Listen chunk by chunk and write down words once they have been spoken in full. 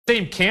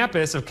Same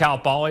campus of Cal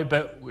Poly,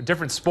 but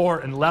different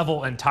sport and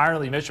level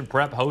entirely. Mission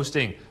Prep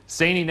hosting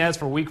Santa Ynez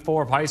for week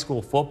 4 of high school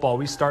football.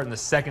 We start in the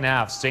second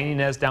half. Santa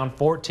Ynez down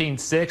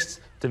 14-6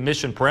 to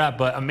Mission Prep,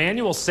 but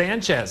Emmanuel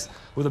Sanchez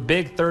with a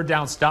big third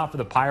down stop for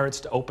the Pirates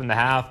to open the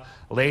half.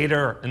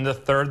 Later in the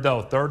third,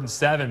 though, 3rd and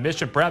 7,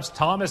 Mission Prep's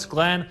Thomas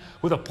Glenn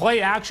with a play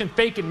action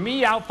faking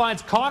me out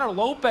finds Connor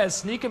Lopez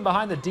sneaking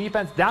behind the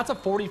defense. That's a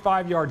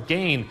 45-yard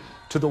gain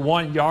to the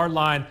 1-yard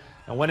line.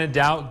 And when in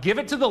doubt, give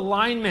it to the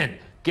lineman.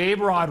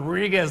 Gabe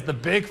Rodriguez, the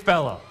big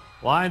fella,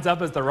 lines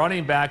up as the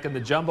running back in the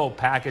jumbo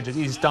package, and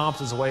he stomps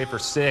his way for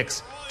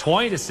 6.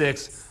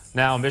 20-6.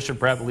 Now Mission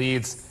Prep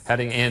leads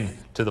heading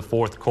into the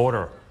 4th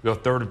quarter. We go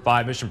 3rd and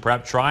 5. Mission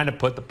Prep trying to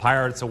put the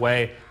Pirates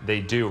away.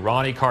 They do.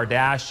 Ronnie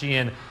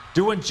Kardashian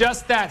doing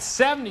just that.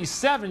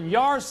 77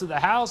 yards to the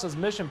house as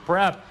Mission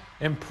Prep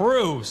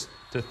improves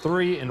to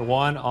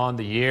 3-1 on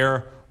the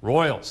year.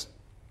 Royals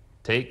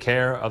take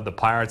care of the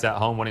Pirates at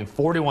home, winning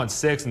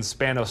 41-6 in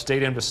Spano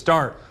Stadium to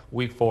start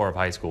week 4 of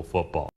high school football.